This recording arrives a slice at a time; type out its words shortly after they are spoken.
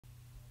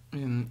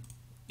in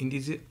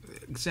this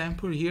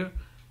example here,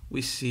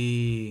 we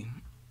see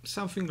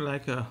something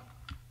like a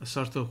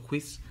sort of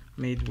quiz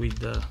made with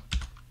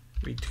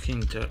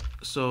Tkinter.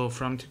 So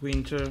from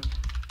Tkinter,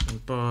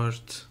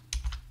 import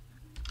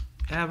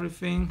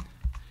everything,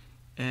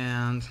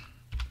 and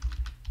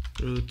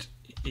root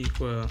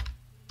equal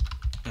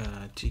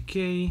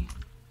tk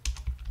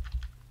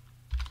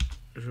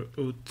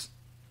root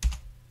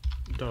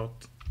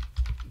dot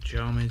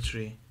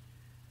geometry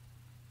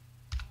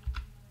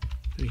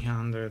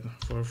 300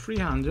 for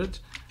 300.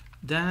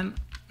 Then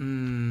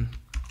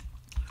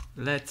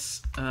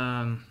let's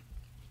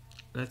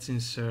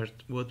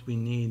insert what we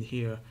need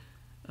here,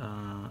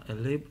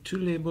 two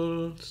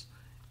labels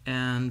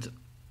and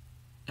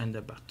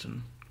a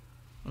button.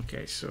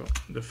 Okay, so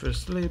the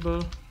first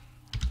label,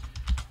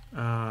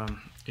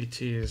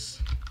 it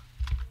is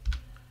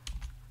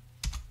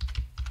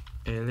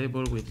a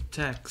label with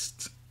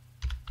text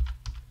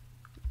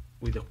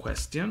with a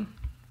question.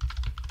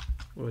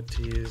 What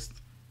is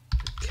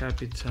the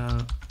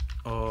capital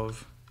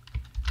of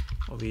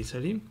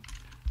Italy?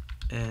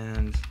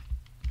 And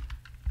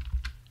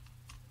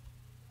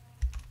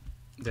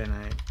then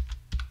I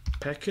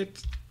pack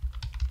it,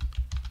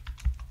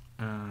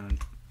 and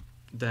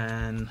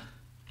then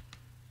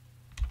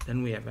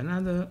we have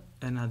another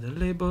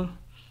label.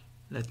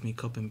 Let me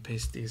copy and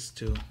paste these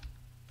two,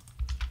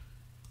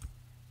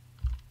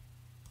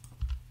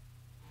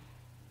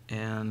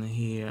 and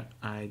here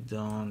I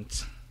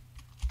don't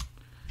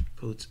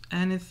put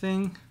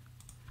anything,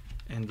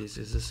 and this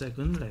is the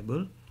second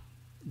label.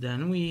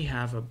 Then we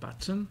have a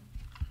button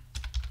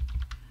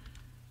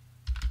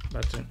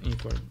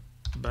equal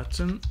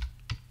button,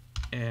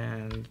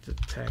 and the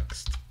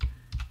text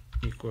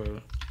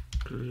equal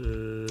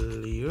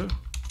clear.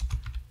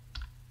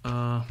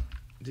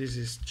 This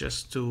is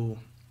just to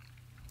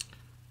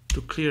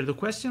clear the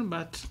question,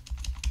 but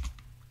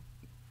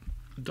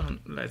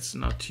let's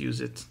not use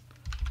it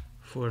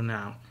for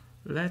now.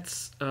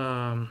 Let's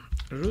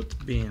root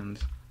bind.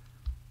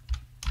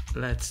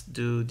 Let's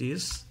do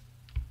this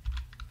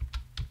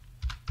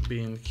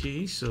bind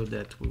key so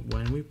that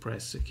when we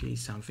press the key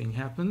something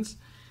happens,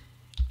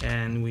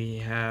 and we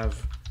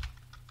have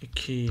a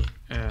key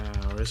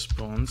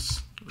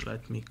response.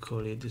 Let me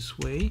call it this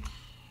way,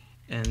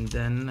 and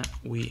then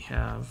we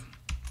have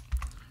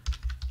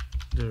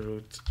the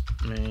root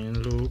main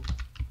loop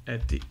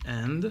at the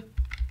end.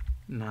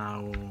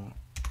 Now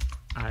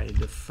I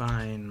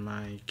define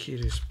my key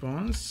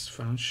response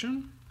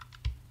function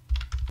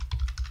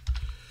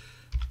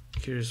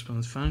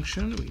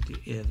with the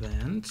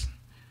event,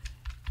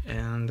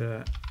 and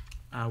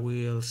I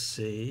will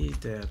say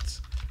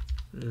that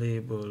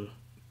label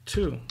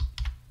 2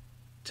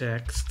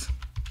 text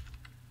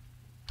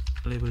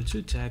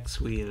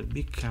will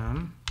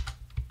become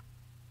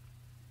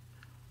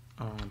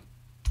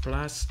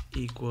plus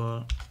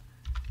equal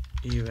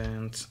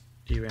event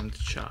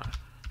char,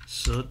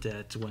 so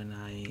that when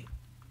I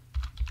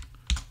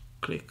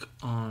click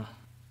on,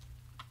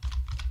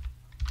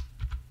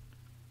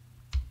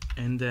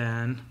 and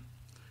then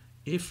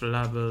if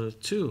label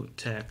 2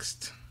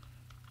 text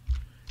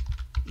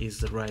is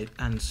the right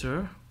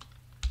answer,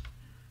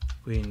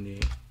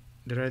 quindi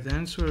the right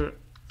answer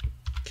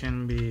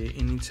can be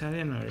in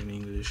Italian or in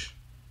English,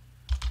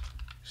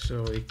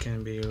 so it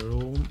can be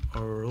Rome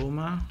or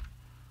Roma,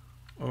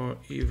 or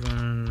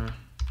even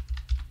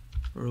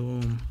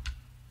Rome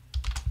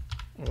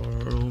or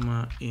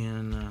Roma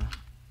in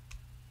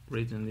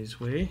written this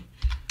way.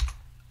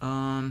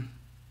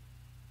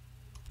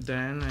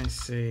 Then I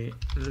say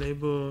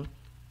label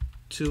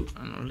 2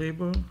 and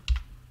label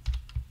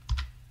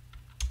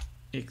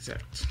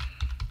exact.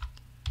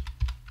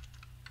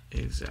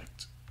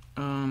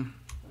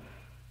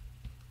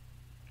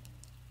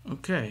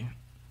 Okay,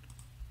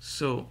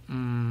 so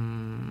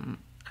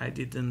I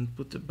didn't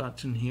put a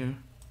button here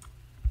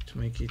to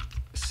make it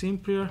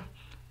simpler.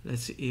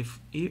 Let's see if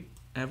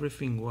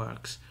everything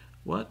works.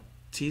 What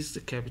is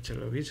the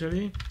capital of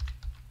Italy?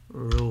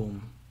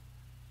 Rome.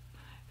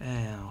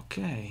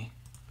 Okay,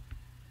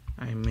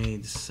 I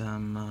made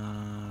some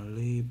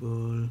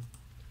label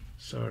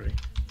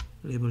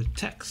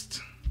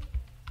text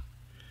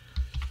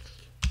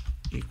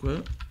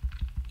equal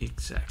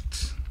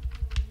exact,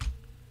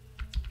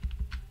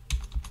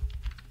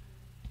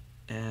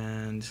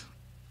 and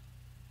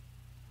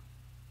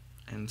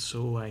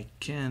so I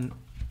can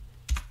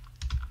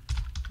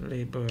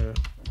label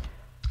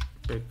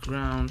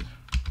background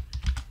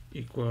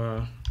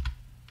equal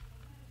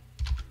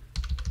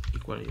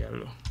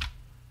yellow.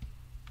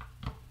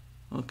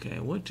 Okay,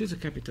 what is the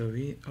capital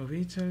of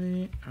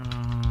Italy?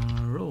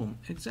 Rome,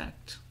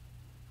 exact.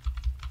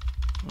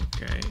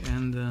 Okay,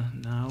 and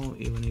now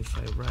even if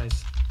I write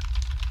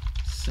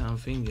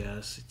something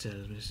else, it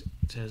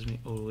tells me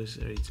always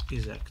that it's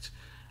exact.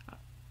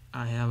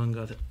 I haven't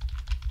got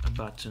a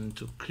button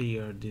to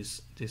clear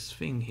this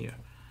thing here.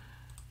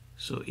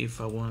 So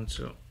if I want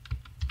to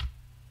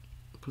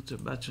put a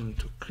button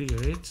to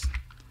clear it,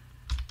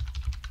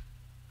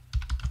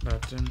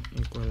 button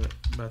equal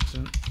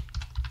button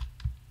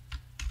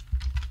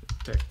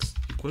text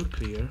equal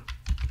clear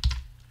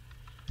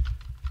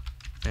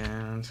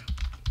and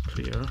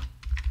clear,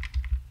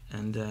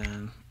 and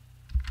then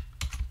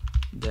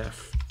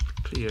def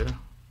clear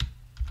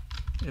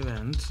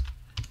event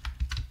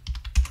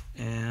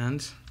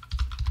and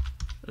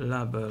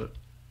label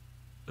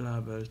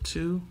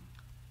 2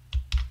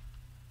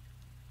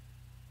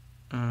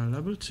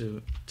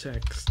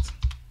 text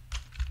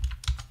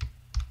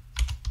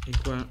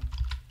equal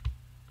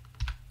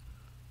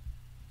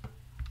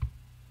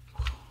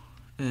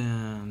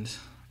and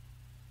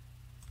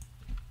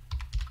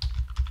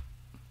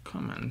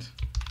comment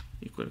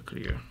equal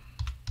clear.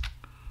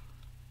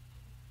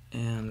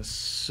 And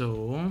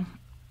so I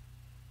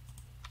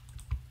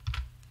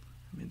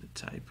made a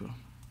typo.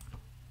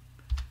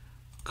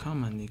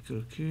 Comment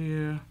equal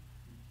clear,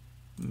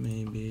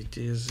 maybe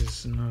this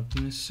is not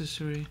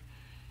necessary,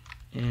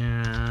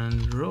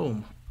 and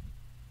Rome.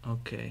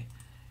 Okay,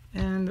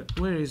 and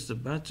where is the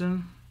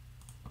button?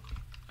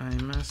 I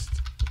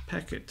must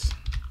pack it.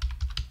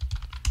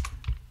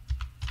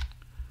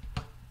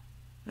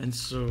 And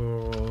so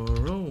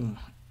Rome,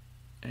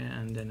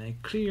 and then I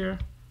clear,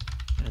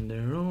 and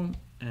then Rome,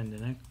 and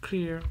then I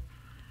clear,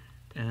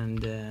 and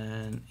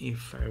then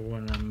if I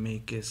wanna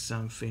make it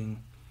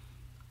something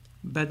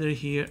better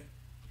here,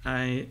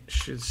 I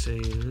should say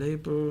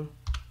label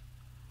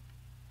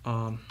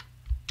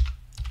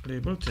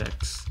label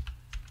text.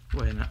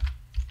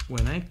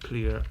 When I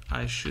clear,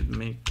 I should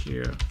make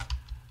clear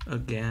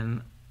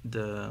again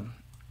the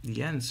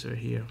answer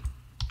here,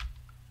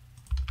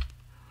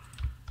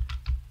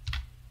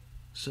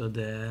 so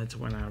that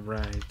when I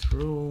write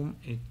Rome,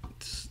 it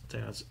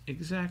tells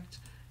exact.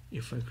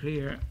 If I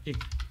clear, it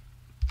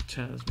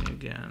tells me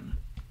again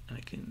I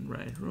can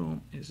write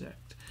Rome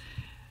exact.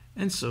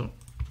 And so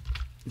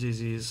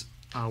this is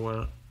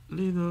our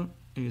little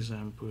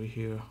example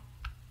here.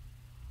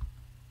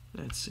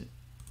 Let's see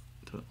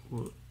the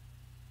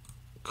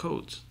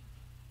code.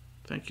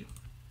 Thank you.